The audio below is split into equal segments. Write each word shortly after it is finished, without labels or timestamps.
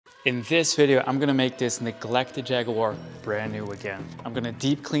In this video, I'm gonna make this neglected Jaguar brand new again. I'm gonna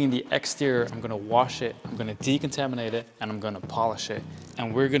deep clean the exterior, I'm gonna wash it, I'm gonna decontaminate it, and I'm gonna polish it.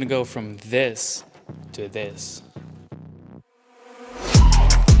 And we're gonna go from this to this.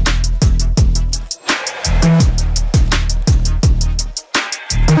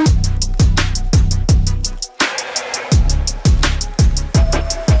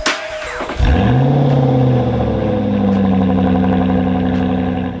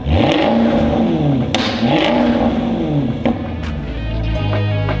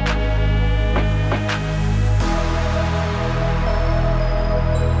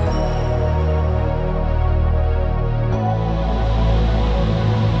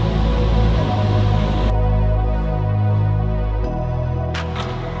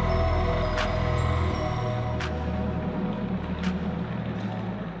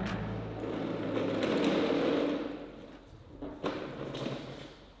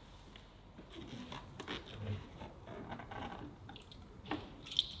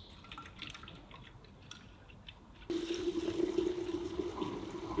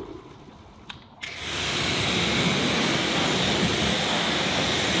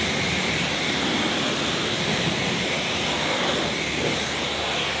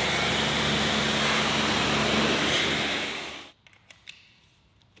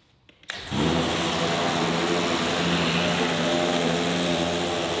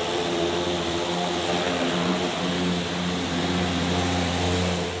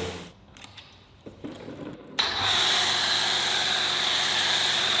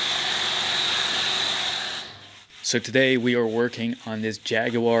 So today we are working on this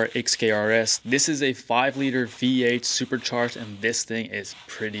Jaguar XKR-S. This is a 5-liter V8 supercharged, and this thing is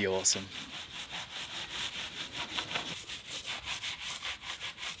pretty awesome.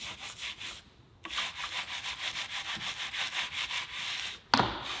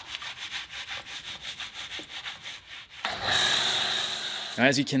 Now,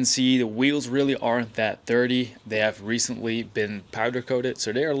 as you can see, the wheels really aren't that dirty. They have recently been powder coated,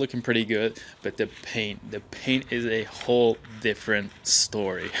 so they are looking pretty good. But the paint is a whole different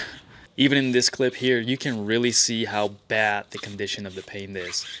story. Even in this clip here, you can really see how bad the condition of the paint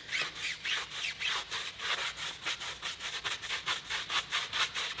is.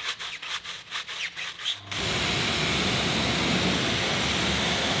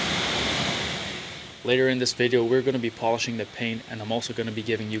 Later in this video, we're going to be polishing the paint, and I'm also going to be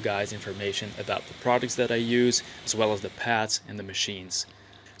giving you guys information about the products that I use, as well as the pads and the machines.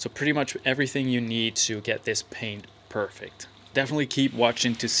 So pretty much everything you need to get this paint perfect. Definitely keep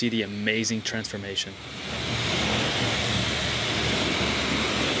watching to see the amazing transformation.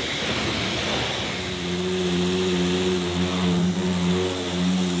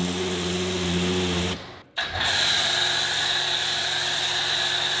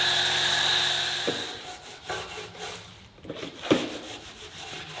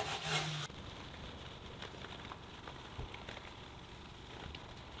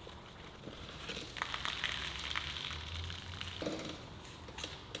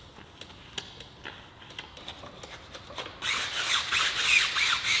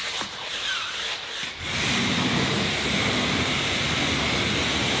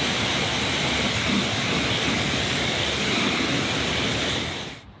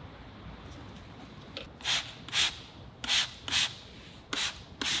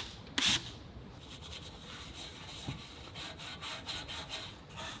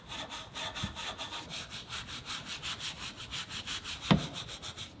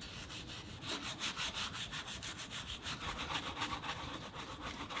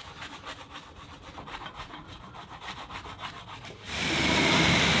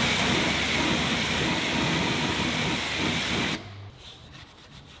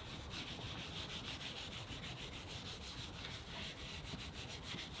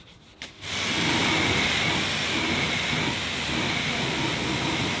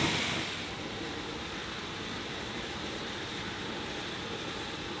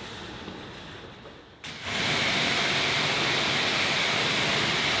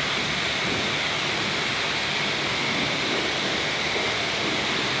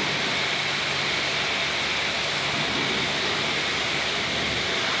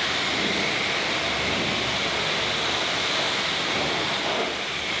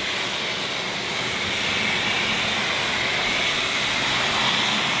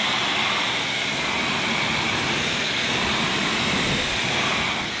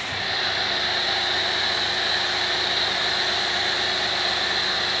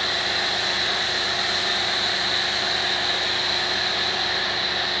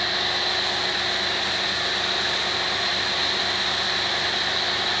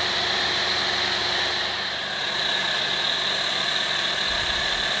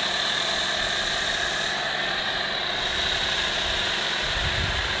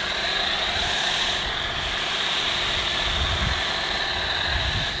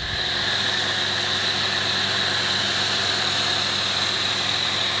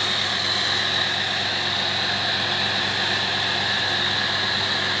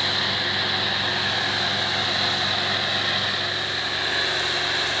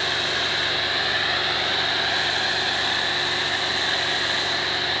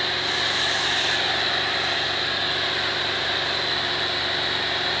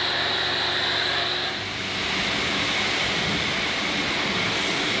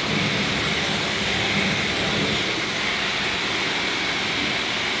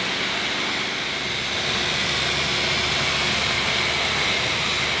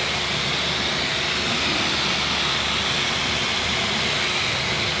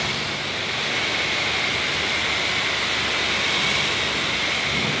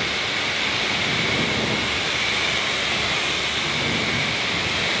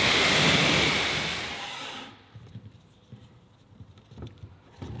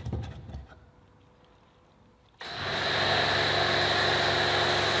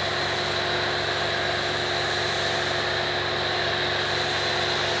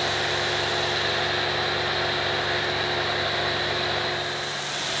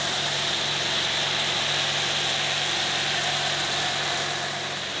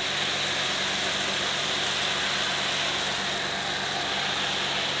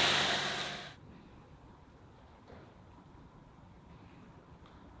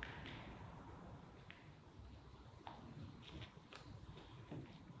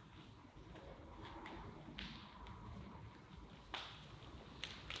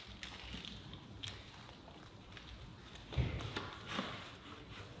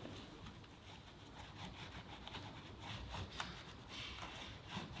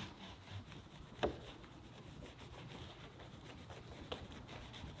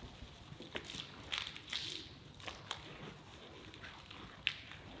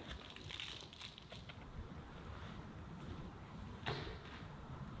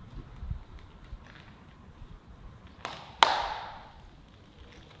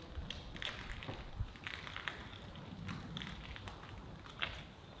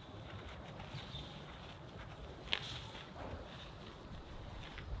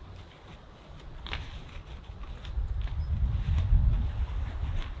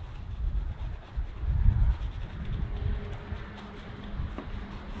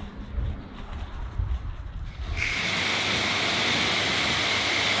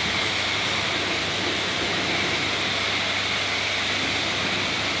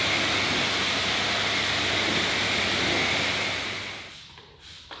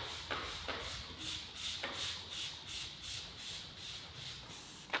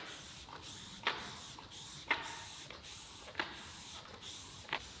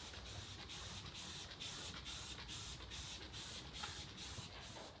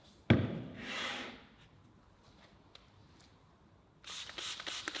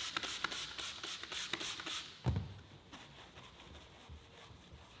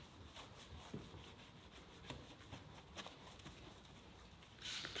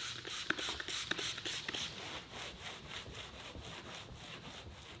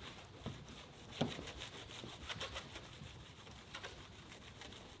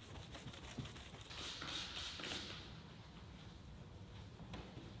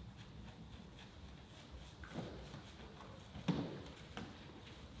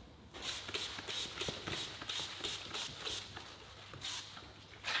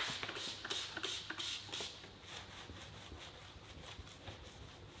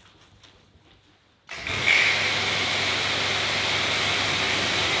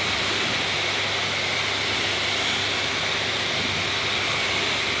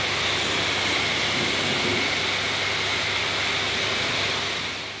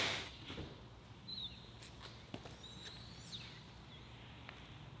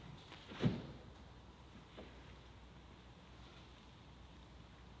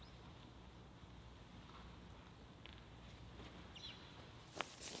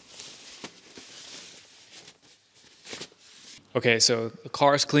 Okay, so the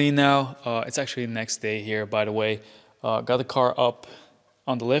car is clean now. It's actually the next day here, by the way. Got the car up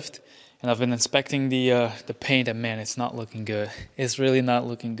on the lift, and I've been inspecting the paint, and man, it's not looking good. It's really not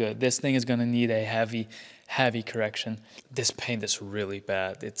looking good. This thing is gonna need a heavy correction. This paint is really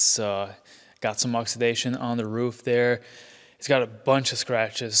bad. It's got some oxidation on the roof there. It's got a bunch of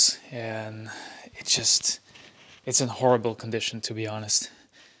scratches, and it's in horrible condition, to be honest.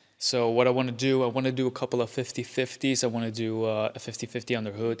 So what I want to do a couple of 50/50s. I want to do a 50/50 on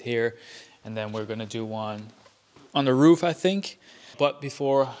the hood here, and then we're going to do one on the roof, I think. But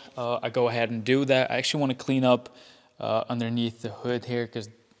before I go ahead and do that, I actually want to clean up underneath the hood here, because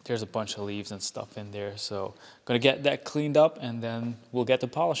there's a bunch of leaves and stuff in there. So I'm going to get that cleaned up, and then we'll get to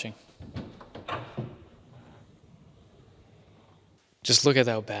polishing. Just look at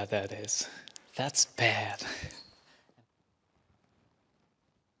how bad that is. That's bad.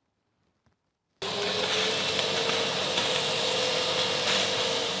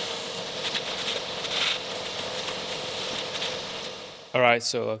 All right,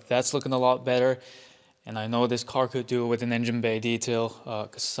 so that's looking a lot better. And I know this car could do with an engine bay detail,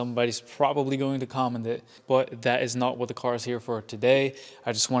 because somebody's probably going to comment it, but that is not what the car is here for today.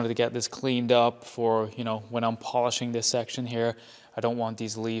 I just wanted to get this cleaned up for, you know, when I'm polishing this section here. I don't want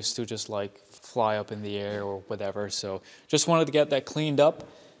these leaves to just like fly up in the air or whatever. So just wanted to get that cleaned up,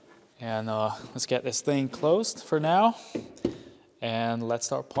 and let's get this thing closed for now, and let's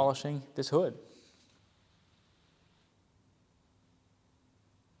start polishing this hood.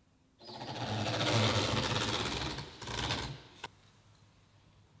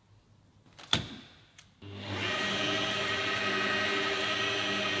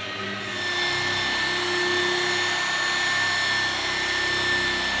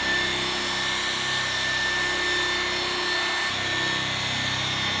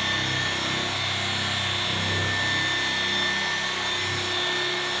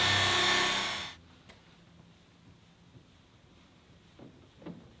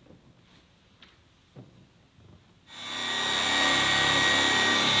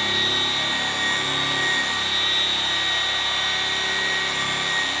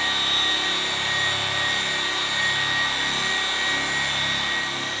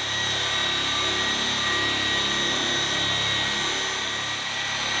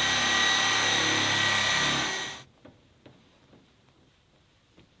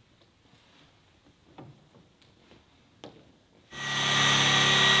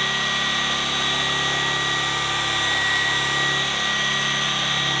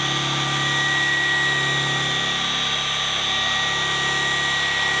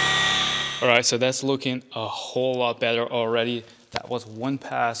 All right, so that's looking a whole lot better already. That was one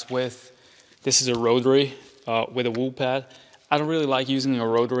pass with, this is a rotary with a wool pad. I don't really like using a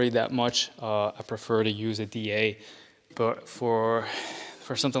rotary that much. I prefer to use a DA, but for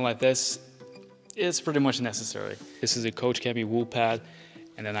something like this, it's pretty much necessary. This is a Coach Chemy wool pad,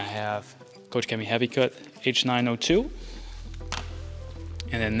 and then I have Coach Chemy Heavy Cut H902.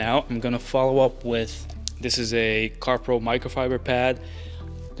 And then now I'm gonna follow up with, this is a CarPro microfiber pad,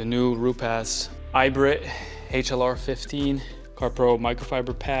 the new Rupass Hybrid HLR15 CarPro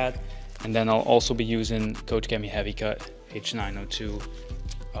microfiber pad, and then I'll also be using Coach Chemy Heavy Cut H902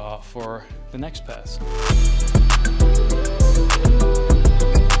 for the next pass.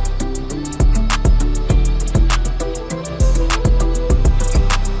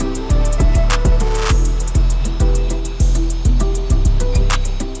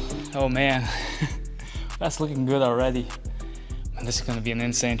 Oh man, that's looking good already. And this is gonna be an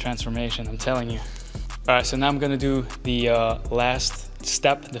insane transformation, I'm telling you. All right, so now I'm gonna do the last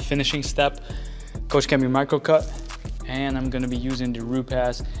step, the finishing step, Coach Chemy Micro Cut, and I'm gonna be using the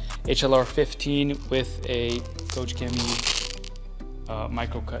Rupass HLR15 with a Coach Chemy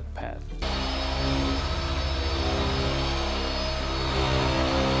Micro Cut pad.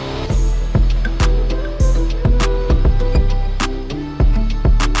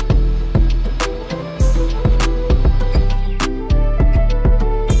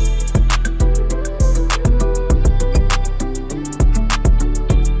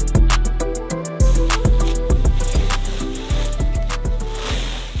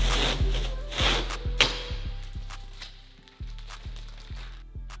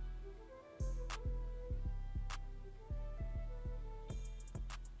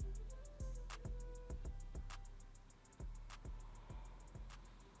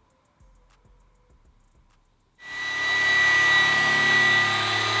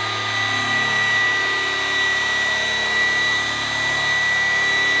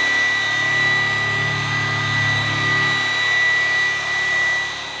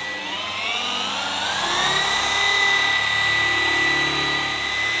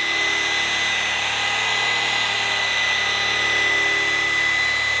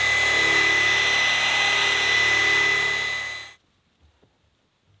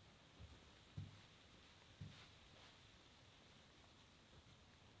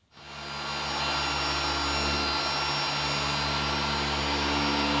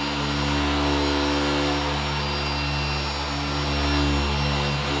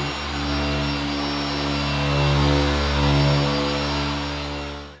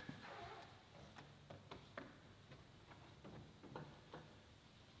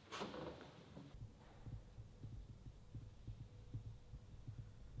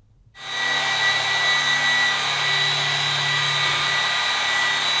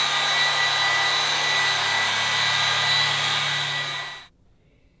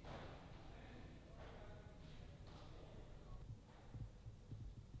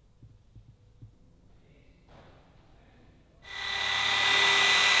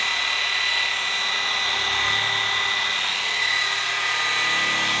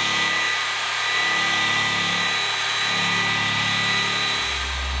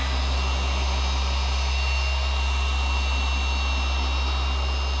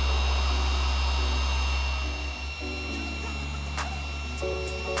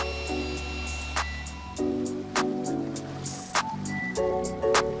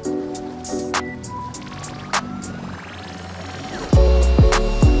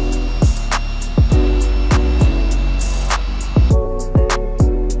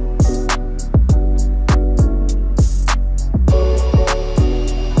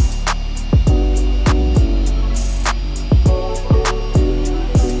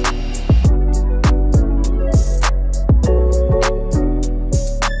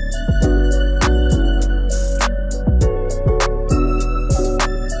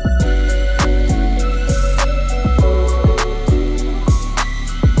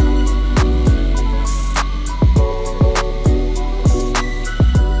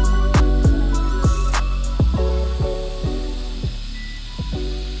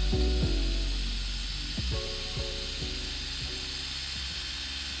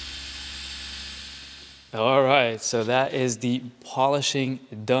 All right, so that is the polishing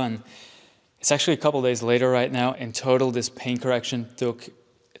done. It's actually a couple days later right now. In total, this paint correction took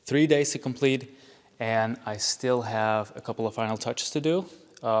 3 days to complete, and I still have a couple of final touches to do.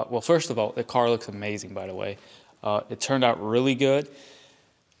 Well, first of all, the car looks amazing, by the way. It turned out really good,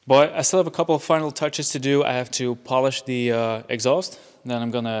 but I still have a couple of final touches to do. I have to polish the exhaust, then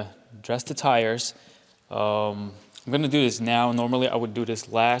I'm gonna dress the tires. I'm gonna do this now. Normally I would do this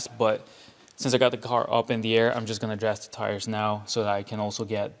last, but since I got the car up in the air, I'm just gonna dress the tires now so that I can also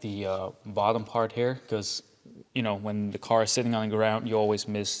get the bottom part here, because you know, when the car is sitting on the ground, you always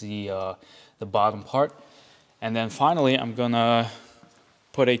miss the bottom part. And then finally, I'm gonna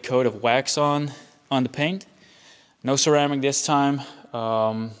put a coat of wax on the paint. No ceramic this time,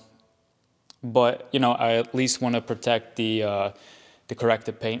 but you know, I at least want to protect the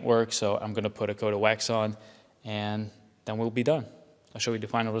corrective paint work, so I'm gonna put a coat of wax on, and then we'll be done. I'll show you the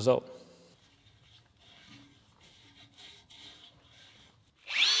final result.